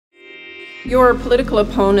Your political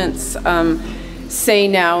opponents say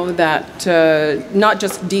now that not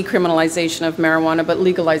just decriminalization of marijuana, but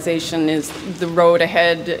legalization is the road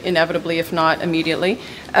ahead, inevitably, if not immediately.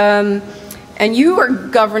 And you are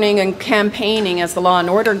governing and campaigning as the law and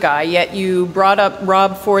order guy, yet you brought up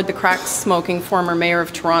Rob Ford, the crack-smoking former mayor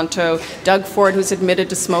of Toronto, Doug Ford, who's admitted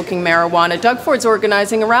to smoking marijuana. Doug Ford's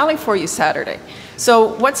organizing a rally for you Saturday.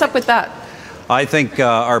 So what's up with that? I think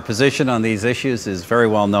our position on these issues is very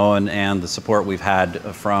well known, and the support we've had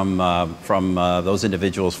from those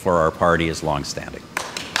individuals for our party is long-standing.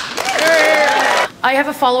 I have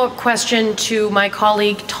a follow-up question to my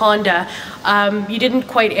colleague Tonda. You didn't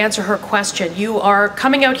quite answer her question. You are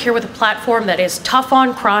coming out here with a platform that is tough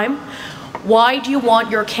on crime. Why do you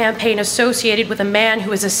want your campaign associated with a man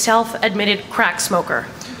who is a self-admitted crack smoker?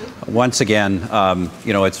 Once again,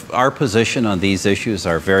 you know, our position on these issues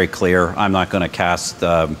are very clear. I'm not going to cast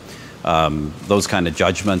those kind of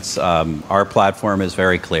judgments. Our platform is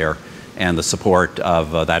very clear, and the support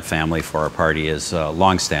of that family for our party is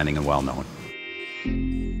long-standing and well-known.